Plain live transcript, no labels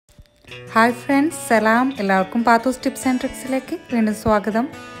Hi friends, സലാം. എല്ലാവർക്കും Pathu's tips and ട്രിക്സിലേക്ക് വീണ്ടും സ്വാഗതം.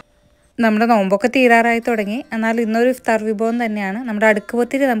 നമ്മുടെ നോമ്പൊക്കെ തീരാറായി തുടങ്ങി. എന്നാൽ ഇന്നൊരു ഇഫ്താർ വിഭവം തന്നെയാണ്. നമ്മുടെ അടുക്ക്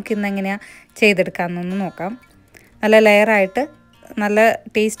പത്തിരി നമുക്ക് ഇന്ന് എങ്ങനെയാണ് ചെയ്തെടുക്കാമെന്നൊന്ന് നോക്കാം. നല്ല ലെയറായിട്ട് നല്ല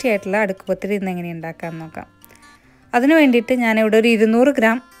ടേസ്റ്റി ആയിട്ടുള്ള അടുക്ക് പത്തിരി ഇന്ന് എങ്ങനെ ഉണ്ടാക്കാമെന്ന് നോക്കാം. അതിന് വേണ്ടിയിട്ട് ഞാനിവിടെ ഒരു 200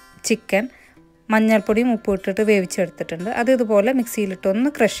 ഗ്രാം ചിക്കൻ മഞ്ഞൾപ്പൊടിയും ഉപ്പും ഇട്ടിട്ട് വേവിച്ചെടുത്തിട്ടുണ്ട്. അത് ഇതുപോലെ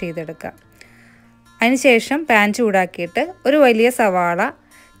മിക്സിയിലിട്ടൊന്ന് ക്രഷ് ചെയ്തെടുക്കാം. അതിനുശേഷം പാൻ ചൂടാക്കിയിട്ട് ഒരു വലിയ സവാള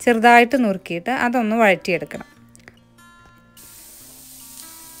ചെറുതായിട്ട് നുറുക്കിയിട്ട് അതൊന്ന് വഴറ്റിയെടുക്കണം.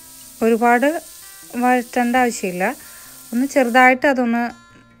 ഒരുപാട് വഴറ്റേണ്ട ആവശ്യമില്ല. ഒന്ന് ചെറുതായിട്ട് അതൊന്ന്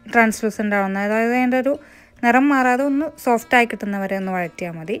ട്രാൻസ്ലൂസൻ്റ് ആവുന്ന, അതായത് അതിൻ്റെ ഒരു നിറം മാറാതെ ഒന്ന് സോഫ്റ്റായി കിട്ടുന്നവരെ ഒന്ന്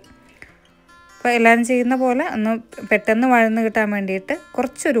വഴറ്റിയാൽ മതി. അപ്പോൾ എല്ലാവരും ചെയ്യുന്ന പോലെ ഒന്ന് പെട്ടെന്ന് വഴന്ന് കിട്ടാൻ വേണ്ടിയിട്ട്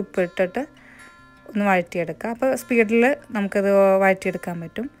കുറച്ചൊരു ഉപ്പ് ഇട്ടിട്ട് ഒന്ന് വഴറ്റിയെടുക്കുക. അപ്പോൾ സ്പീഡിൽ നമുക്കത് വഴറ്റിയെടുക്കാൻ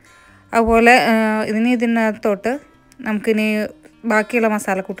പറ്റും. അതുപോലെ ഇതിനകത്തോട്ട് നമുക്കിനി ബാക്കിയുള്ള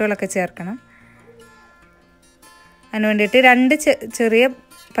മസാലക്കൂട്ടുകളൊക്കെ ചേർക്കണം. അതിന് വേണ്ടിയിട്ട് 2 ചെറിയ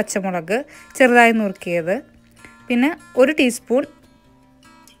പച്ചമുളക് ചെറുതായി നുറുക്കിയത്, പിന്നെ 1 ടീസ്പൂൺ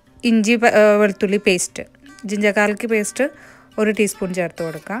ഇഞ്ചി വെളുത്തുള്ളി paste, ginger garlic paste 1 teaspoon ചേർത്ത്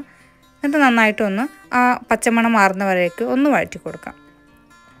കൊടുക്കാം. എന്നിട്ട് നന്നായിട്ടൊന്ന് ആ പച്ചമണം മാറുന്ന വരേക്ക് ഒന്ന് വഴറ്റി കൊടുക്കാം.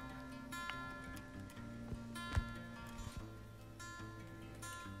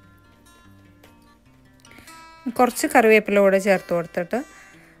 കുറച്ച് കറിവേപ്പില കൂടെ ചേർത്ത് കൊടുത്തിട്ട്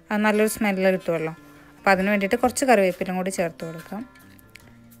അത് നല്ലൊരു സ്മെല്ല് കിട്ടുമല്ലോ. അപ്പോൾ അതിന് വേണ്ടിയിട്ട് കുറച്ച് കറിവേപ്പിലും കൂടി ചേർത്ത് കൊടുക്കാം.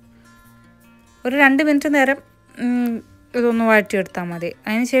 ഒരു 2 മിനിറ്റ് നേരം ഇതൊന്ന് വഴറ്റിയെടുത്താൽ മതി.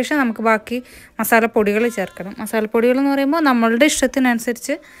 അതിന് ശേഷം നമുക്ക് ബാക്കി മസാലപ്പൊടികൾ ചേർക്കണം. മസാലപ്പൊടികൾ എന്ന് പറയുമ്പോൾ നമ്മളുടെ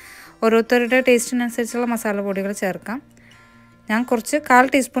ഇഷ്ടത്തിനനുസരിച്ച് ഓരോരുത്തരുടെ ടേസ്റ്റിനനുസരിച്ചുള്ള മസാലപ്പൊടികൾ ചേർക്കാം. ഞാൻ കുറച്ച്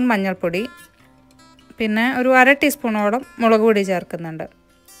 1/4 ടീസ്പൂൺ മഞ്ഞൾപ്പൊടി, പിന്നെ ഒരു 1/2 ടീസ്പൂണോളം മുളക് പൊടി ചേർക്കുന്നുണ്ട്.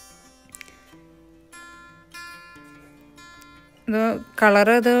 ഇത്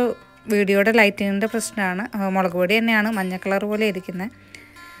കളറ് ഇത് വീഡിയോയുടെ ലൈറ്റിങ്ങിൻ്റെ പ്രശ്നമാണ്. മുളക് പൊടി തന്നെയാണ് മഞ്ഞ കളർ പോലെ ഇരിക്കുന്നത്.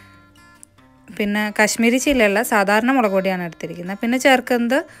 പിന്നെ കാശ്മീരി ചില്ലല്ല, സാധാരണ മുളക് പൊടിയാണ് എടുത്തിരിക്കുന്നത്. പിന്നെ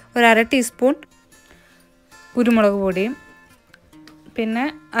ചേർക്കുന്നത് ഒരു 1/2 ടീസ്പൂൺ കുരുമുളക് പൊടിയും, പിന്നെ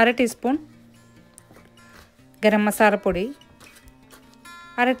 1/2 ടീസ്പൂൺ ഗരം മസാലപ്പൊടി,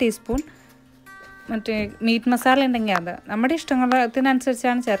 1/2 ടീസ്പൂൺ മറ്റേ മീറ്റ് മസാല ഉണ്ടെങ്കിൽ അത് നമ്മുടെ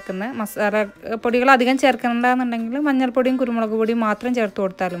ഇഷ്ടത്തിനനുസരിച്ചാണ് ചേർക്കുന്നത്. മസാല പൊടികൾ അധികം ചേർക്കണ്ടെന്നുണ്ടെങ്കിൽ മഞ്ഞൾപ്പൊടിയും കുരുമുളക് പൊടിയും മാത്രം ചേർത്ത്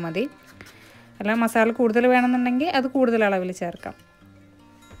കൊടുത്താലും മതി. അല്ല, മസാല കൂടുതൽ വേണമെന്നുണ്ടെങ്കിൽ അത് കൂടുതൽ അളവിൽ ചേർക്കാം.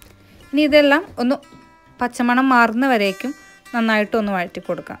 ഇനി ഇതെല്ലാം ഒന്ന് പച്ചമണം മാറുന്ന വരേക്കും നന്നായിട്ടൊന്ന് വഴറ്റി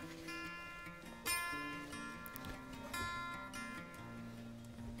കൊടുക്കാം.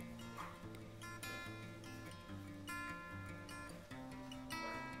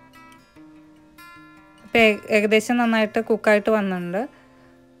 ഇപ്പോൾ ഏകദേശം നന്നായിട്ട് കുക്കായിട്ട് വന്നിട്ടുണ്ട്.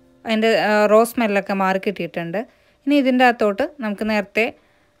 അതിൻ്റെ റോ സ്മെല്ലൊക്കെ മാറി കിട്ടിയിട്ടുണ്ട്. ഇനി ഇതിൻ്റെ അകത്തോട്ട് നമുക്ക് നേരത്തെ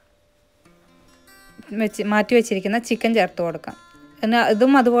മാറ്റി വെച്ചിരിക്കുന്ന ചിക്കൻ ചേർത്ത് കൊടുക്കാം. എന്നാൽ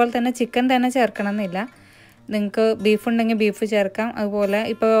ഇതും അതുപോലെ തന്നെ ചിക്കൻ തന്നെ ചേർക്കണമെന്നില്ല. നിങ്ങൾക്ക് ബീഫ് ഉണ്ടെങ്കിൽ ബീഫ് ചേർക്കാം. അതുപോലെ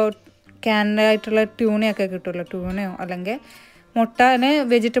ഇപ്പോൾ ക്യാൻഡായിട്ടുള്ള ട്യൂണയൊക്കെ കിട്ടുമല്ലോ, ട്യൂണയോ അല്ലെങ്കിൽ മുട്ടന്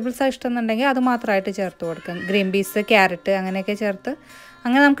വെജിറ്റബിൾസാണ് ഇഷ്ടമെന്നുണ്ടെങ്കിൽ അത് മാത്രമായിട്ട് ചേർത്ത് കൊടുക്കാം. ഗ്രീൻ പീസ്, ക്യാരറ്റ് അങ്ങനെയൊക്കെ ചേർത്ത്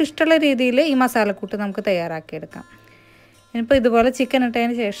അങ്ങനെ നമുക്ക് ഇഷ്ടമുള്ള രീതിയിൽ ഈ മസാലക്കൂട്ട് നമുക്ക് തയ്യാറാക്കിയെടുക്കാം. ഇനിയിപ്പോൾ ഇതുപോലെ ചിക്കൻ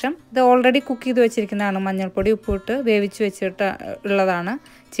ഇട്ടതിന് ശേഷം ഇത് ഓൾറെഡി കുക്ക് ചെയ്ത് വെച്ചിരിക്കുന്നതാണ്. മഞ്ഞൾപ്പൊടി ഉപ്പിട്ട് വേവിച്ച് വെച്ചിട്ട് ഉള്ളതാണ്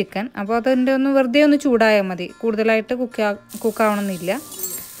ചിക്കൻ. അപ്പോൾ അതിൻ്റെ ഒന്ന് വെറുതെ ഒന്ന് ചൂടായാൽ മതി, കൂടുതലായിട്ട് കുക്കാവണമെന്നില്ല.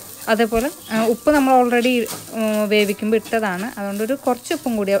 അതേപോലെ ഉപ്പ് നമ്മൾ ഓൾറെഡി വേവിക്കുമ്പോൾ ഇട്ടതാണ്, അതുകൊണ്ടൊരു കുറച്ച്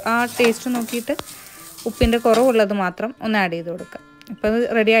ഉപ്പും കൂടി ആ ടേസ്റ്റ് നോക്കിയിട്ട് ഉപ്പിൻ്റെ കുറവുള്ളത് മാത്രം ഒന്ന് ആഡ് ചെയ്ത് കൊടുക്കാം. ഇപ്പോൾ അത്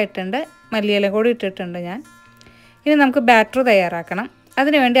റെഡി ആയിട്ടുണ്ട്. മല്ലിയില കൂടി ഇട്ടിട്ടുണ്ട് ഞാൻ. ഇനി നമുക്ക് ബാറ്റർ തയ്യാറാക്കണം.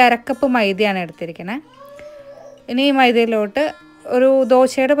 അതിനുവേണ്ടി 1/2 കപ്പ് മൈദയാണ് എടുത്തിരിക്കുന്നത്. ഇനി ഈ മൈദയിലോട്ട് ഒരു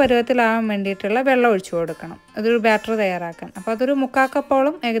ദോശയുടെ പരുവത്തിലാകാൻ വേണ്ടിയിട്ടുള്ള വെള്ളം ഒഴിച്ചു കൊടുക്കണം, അതൊരു ബാറ്റർ തയ്യാറാക്കാൻ. അപ്പോൾ അതൊരു 3/4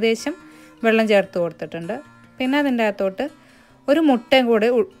 കപ്പോളം ഏകദേശം വെള്ളം ചേർത്ത് കൊടുത്തിട്ടുണ്ട്. പിന്നെ അതിൻ്റെ അകത്തോട്ട് ഒരു മുട്ടയും കൂടി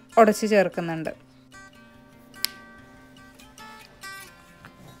ഉടച്ച് ചേർക്കുന്നുണ്ട്.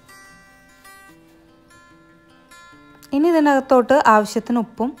 ഇനി ഇതിനകത്തോട്ട് ആവശ്യത്തിന്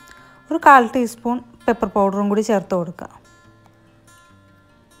ഉപ്പും ഒരു 1/4 ടീസ്പൂൺ പെപ്പർ പൗഡറും കൂടി ചേർത്ത് കൊടുക്കുക.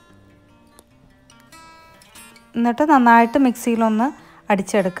 എന്നിട്ട് നന്നായിട്ട് മിക്സിയിലൊന്ന്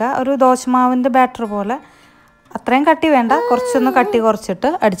അടിച്ചെടുക്കുക. ഒരു ദോശമാവിൻ്റെ ബാറ്റർ പോലെ, അത്രയും കട്ടി വേണ്ട, കുറച്ചൊന്ന് കട്ടി കുറച്ചിട്ട്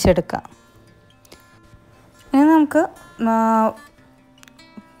അടിച്ചെടുക്കുക. ഇനി നമുക്ക്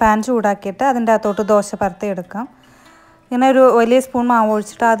പാൻ ചൂടാക്കിയിട്ട് അതിൻ്റെ അകത്തോട്ട് ദോശ പരത്തി എടുക്കാം. ഇങ്ങനെ ഒരു വലിയ സ്പൂൺ മാവ്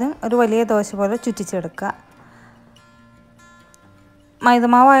ഒഴിച്ചിട്ട് ആദ്യം ഒരു വലിയ ദോശ പോലെ ചുറ്റിച്ചെടുക്കുക.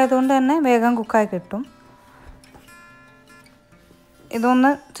 മൈദമാവ് ആയതുകൊണ്ട് തന്നെ വേഗം കുക്കായി കിട്ടും. ഇതൊന്ന്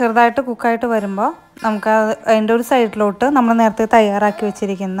ചെറുതായിട്ട് കുക്കായിട്ട് വരുമ്പോൾ നമുക്ക് അതിൻ്റെ ഒരു സൈഡിലോട്ട് നമ്മൾ നേരത്തെ തയ്യാറാക്കി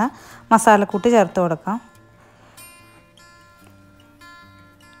വെച്ചിരിക്കുന്ന മസാലക്കൂട്ട് ചേർത്ത് കൊടുക്കാം.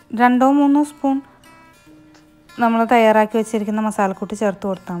 2-3 സ്പൂൺ നമ്മൾ തയ്യാറാക്കി വെച്ചിരിക്കുന്ന മസാലക്കൂട്ട് ചേർത്ത്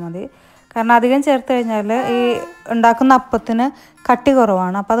കൊടുത്താൽ മതി. കാരണം അധികം ചേർത്ത് കഴിഞ്ഞാൽ ഈ ഉണ്ടാക്കുന്ന അപ്പത്തിന് കട്ടി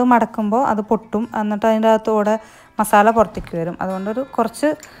കുറവാണ്. അപ്പോൾ അത് മടക്കുമ്പോൾ അത് പൊട്ടും. എന്നിട്ട് അതിൻ്റെ അകത്തൂടെ മസാല പുറത്തേക്ക് വരും. അതുകൊണ്ടൊരു കുറച്ച്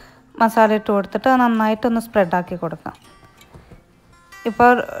മസാല ഇട്ട് കൊടുത്തിട്ട് നന്നായിട്ടൊന്ന് സ്പ്രെഡാക്കി കൊടുക്കാം.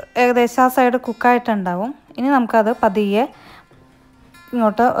 ഇപ്പോൾ ഏകദേശം ആ സൈഡ് കുക്കായിട്ടുണ്ടാവും. ഇനി നമുക്കത് പതിയെ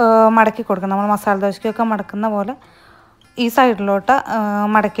ഇങ്ങോട്ട് മടക്കി കൊടുക്കണം. നമ്മൾ മസാല ദോശയ്ക്കൊക്കെ മടക്കുന്ന പോലെ ഈ സൈഡിലോട്ട്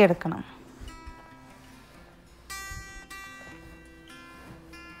മടക്കിയെടുക്കണം.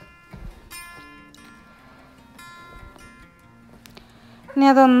 ഇനി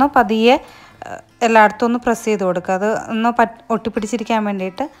അതൊന്ന് പതിയെ എല്ലായിടത്തും ഒന്ന് പ്രസ് ചെയ്ത് കൊടുക്കുക. അത് ഒന്ന് ഒട്ടിപ്പിടിച്ചിരിക്കാൻ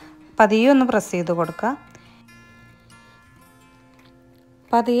വേണ്ടിയിട്ട് പതിയെ ഒന്ന് പ്രസ് ചെയ്ത് കൊടുക്കുക.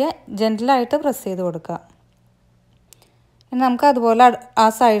 പതിയെ ജെൻറ്റിലായിട്ട് പ്രസ് ചെയ്ത് കൊടുക്കുക. ഇനി നമുക്ക് അതുപോലെ ആ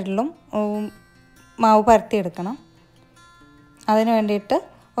സൈഡിലും മാവ് പരത്തിയെടുക്കണം. അതിന് വേണ്ടിയിട്ട്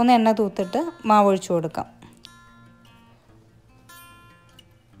ഒന്ന് എണ്ണ തൂത്തിട്ട് മാവ് ഒഴിച്ചു കൊടുക്കാം.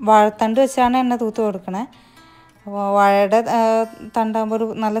 വാഴത്തണ്ട് വെച്ചാണ് എണ്ണ തൂത്ത് കൊടുക്കണേ. അപ്പോൾ വാഴയുടെ തണ്ടാകുമ്പോൾ ഒരു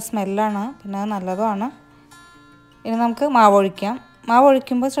നല്ല സ്മെല്ലാണ്, പിന്നെ നല്ലതുമാണ്. ഇനി നമുക്ക് മാവ് ഒഴിക്കാം. മാവ്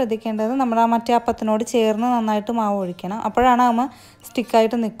ഒഴിക്കുമ്പോൾ ശ്രദ്ധിക്കേണ്ടത് നമ്മുടെ മറ്റേ അപ്പത്തിനോട് ചേർന്ന് നന്നായിട്ട് മാവ് ഒഴിക്കണം. അപ്പോഴാണ് നമ്മൾ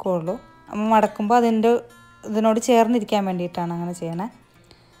സ്റ്റിക്കായിട്ട് നിൽക്കുകയുള്ളൂ. നമ്മൾ മടക്കുമ്പോൾ ഇതിനോട് ചേർന്നിരിക്കാൻ വേണ്ടിയിട്ടാണ് അങ്ങനെ ചെയ്യണേ.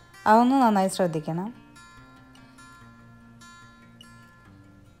 അതൊന്ന് നന്നായി ശ്രദ്ധിക്കണം.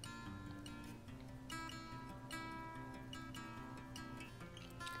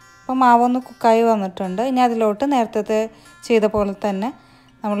 അപ്പോൾ മാവൊന്ന് കുക്കായി വന്നിട്ടുണ്ട്. ഇനി അതിലോട്ട് നേരത്തെ ചെയ്ത പോലെ തന്നെ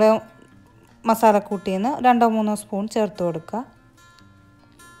നമ്മൾ മസാലക്കൂട്ടിയിൽ നിന്ന് 2-3 സ്പൂൺ ചേർത്ത് കൊടുക്കുക.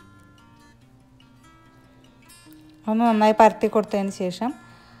 ഒന്ന് നന്നായി പരത്തി കൊടുത്തതിന് ശേഷം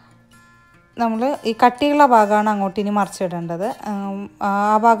നമ്മൾ ഈ കട്ടിയുള്ള ഭാഗമാണ് അങ്ങോട്ട് ഇനി മറിച്ചിടേണ്ടത്.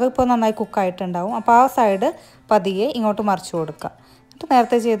 ആ ഭാഗം ഇപ്പോൾ നന്നായി കുക്കായിട്ടുണ്ടാവും. അപ്പോൾ ആ സൈഡ് പതിയെ ഇങ്ങോട്ട് മറിച്ച് കൊടുക്കുക. എന്നിട്ട്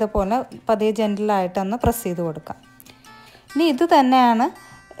നേരത്തെ ചെയ്ത പോലെ പതിയെ ജെൻറ്റിലായിട്ടൊന്ന് പ്രസ് ചെയ്ത് കൊടുക്കുക. ഇനി ഇത് തന്നെയാണ്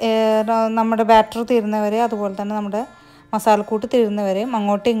നമ്മുടെ ബാറ്റർ തീരുന്നവരെ, അതുപോലെ തന്നെ നമ്മുടെ മസാലക്കൂട്ട് തീരുന്നവരെയും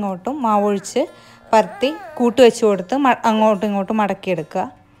അങ്ങോട്ടും ഇങ്ങോട്ടും മാവൊഴിച്ച് പരത്തി കൂട്ട് വെച്ച് കൊടുത്ത് അങ്ങോട്ടും ഇങ്ങോട്ടും മടക്കിയെടുക്കുക.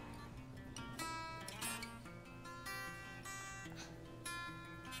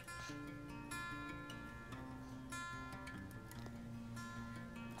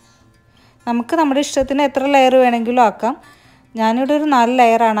 നമുക്ക് നമ്മുടെ ഇഷ്ടത്തിന് എത്ര ലെയർ വേണമെങ്കിലും ആക്കാം. ഞാനിവിടെ ഒരു 4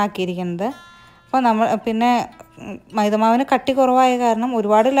 ലെയറാണ് ആക്കിയിരിക്കുന്നത്. അപ്പോൾ പിന്നെ മൈദമാവിന് കട്ടി കുറവായ കാരണം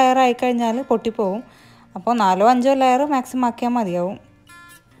ഒരുപാട് ലെയർ ആയിക്കഴിഞ്ഞാൽ പൊട്ടിപ്പോവും. അപ്പോൾ 4-5 ലെയർ മാക്സിമം ആക്കിയാൽ മതിയാവും.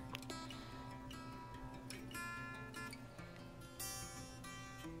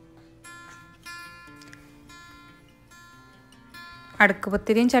 അടുക്ക്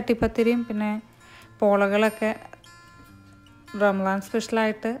പത്തിരിയും ചട്ടിപ്പത്തിരിയും പിന്നെ പോളകളൊക്കെ റംസാൻ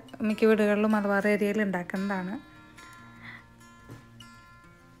സ്പെഷ്യലായിട്ട് മിക്ക വീടുകളിലും മലബാർ ഏരിയയിൽ ഉണ്ടാക്കുന്നതാണ്.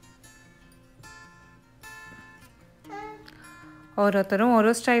 ഓരോരുത്തരും ഓരോ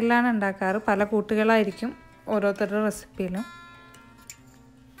സ്റ്റൈലിലാണ് ഉണ്ടാക്കാറ്. പല കൂട്ടുകളായിരിക്കും ഓരോരുത്തരുടെ റെസിപ്പിയിലും.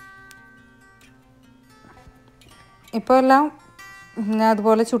 ഇപ്പോൾ എല്ലാം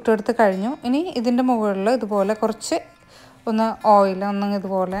അതുപോലെ ചുട്ടെടുത്ത് കഴിഞ്ഞു. ഇനി ഇതിൻ്റെ മുകളിൽ ഇതുപോലെ കുറച്ച് ഒന്ന് ഓയിൽ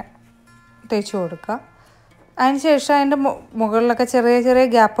ഇതുപോലെ തേച്ച് കൊടുക്കുക. അതിനുശേഷം അതിൻ്റെ മുകളിലൊക്കെ ചെറിയ ചെറിയ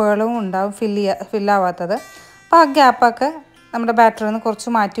ഗ്യാപ്പുകളും ഉണ്ടാവും ഫില്ലാവാത്തത്. അപ്പോൾ ആ ഗ്യാപ്പൊക്കെ നമ്മുടെ ബാറ്ററിൽ നിന്ന് കുറച്ച്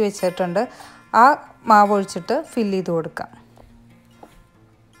മാറ്റി വെച്ചിട്ടുണ്ട്. ആ മാവ് ഒഴിച്ചിട്ട് ഫില്ല് ചെയ്ത് കൊടുക്കാം.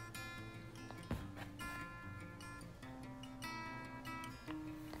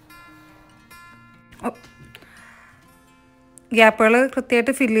 ഗ്യാപ്പുകൾ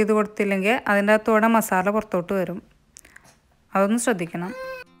കൃത്യമായിട്ട് ഫില്ല് ചെയ്ത് കൊടുത്തില്ലെങ്കിൽ അതിൻ്റെ അകത്തോടെ മസാല പുറത്തോട്ട് വരും. അതൊന്ന് ശ്രദ്ധിക്കണം.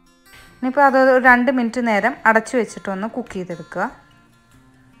 ഇനിയിപ്പോൾ അത് 2 മിനിറ്റ് നേരം അടച്ചു വെച്ചിട്ടൊന്ന് കുക്ക് ചെയ്തെടുക്കുക.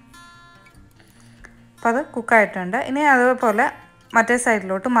 അപ്പോൾ അത് കുക്കായിട്ടുണ്ട്. ഇനി അതുപോലെ മറ്റേ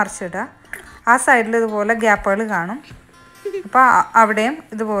സൈഡിലോട്ട് മറിച്ചിടുക. ആ സൈഡിൽ ഇതുപോലെ ഗ്യാപ്പുകൾ കാണും. അപ്പോൾ അവിടെയും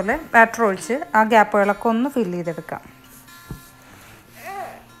ഇതുപോലെ ബാറ്റർ ഒഴിച്ച് ആ ഗ്യാപ്പുകളൊക്കെ ഒന്ന് ഫില്ല് ചെയ്തെടുക്കാം.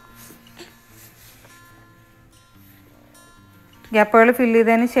 ഗ്യാപ്പുകൾ ഫില്ല്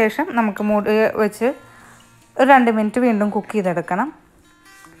ചെയ്തതിന് ശേഷം നമുക്ക് മൂടി വെച്ച് ഒരു 2 മിനിറ്റ് വീണ്ടും കുക്ക് ചെയ്തെടുക്കണം.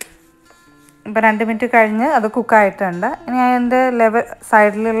 ഇപ്പോൾ 2 മിനിറ്റ് കഴിഞ്ഞ് അത് കുക്കായിട്ടുണ്ട്. ഇനി അതിൻ്റെ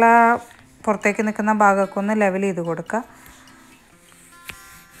സൈഡിലുള്ള പുറത്തേക്ക് നിൽക്കുന്ന ഭാഗമൊക്കെ ഒന്ന് ലെവൽ ചെയ്ത് കൊടുക്കുക.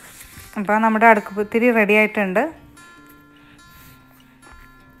 അപ്പോൾ നമ്മുടെ അടുക്ക് പത്തിരി റെഡി ആയിട്ടുണ്ട്.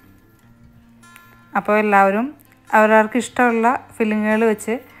 അപ്പോൾ എല്ലാവരും അവരവർക്ക് ഇഷ്ടമുള്ള ഫില്ലിങ്ങുകൾ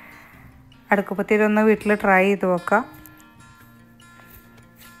വെച്ച് അടുക്ക് പത്തിരി ഒന്ന് വീട്ടിൽ ട്രൈ ചെയ്ത് നോക്കുക.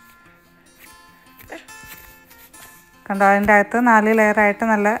 കണ്ടോ, അതിൻ്റെ അകത്ത് 4 ലെയറായിട്ട്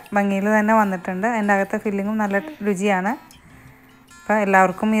നല്ല ഭംഗിയിൽ തന്നെ വന്നിട്ടുണ്ട്. അതിൻ്റെ അകത്തെ ഫില്ലിങ്ങും നല്ല രുചിയാണ്. അപ്പോൾ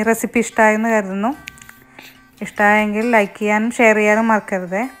എല്ലാവർക്കും ഈ റെസിപ്പി ഇഷ്ടമായെന്ന് കരുതുന്നു. ഇഷ്ടമായെങ്കിൽ ലൈക്ക് ചെയ്യാനും ഷെയർ ചെയ്യാനും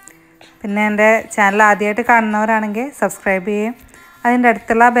മറക്കരുത്. പിന്നെ എൻ്റെ ചാനൽ ആദ്യമായിട്ട് കാണുന്നവരാണെങ്കിൽ സബ്സ്ക്രൈബ് ചെയ്യുകയും അതിൻ്റെ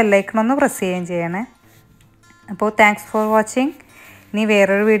അടുത്തുള്ള ബെല്ലൈക്കൺ ഒന്ന് പ്രസ് ചെയ്യുകയും ചെയ്യണേ. അപ്പോൾ താങ്ക്സ് ഫോർ വാച്ചിങ്. ഇനി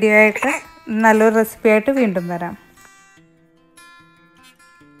വേറൊരു വീഡിയോ ആയിട്ട് നല്ലൊരു റെസിപ്പി ആയിട്ട് വീണ്ടും വരാം.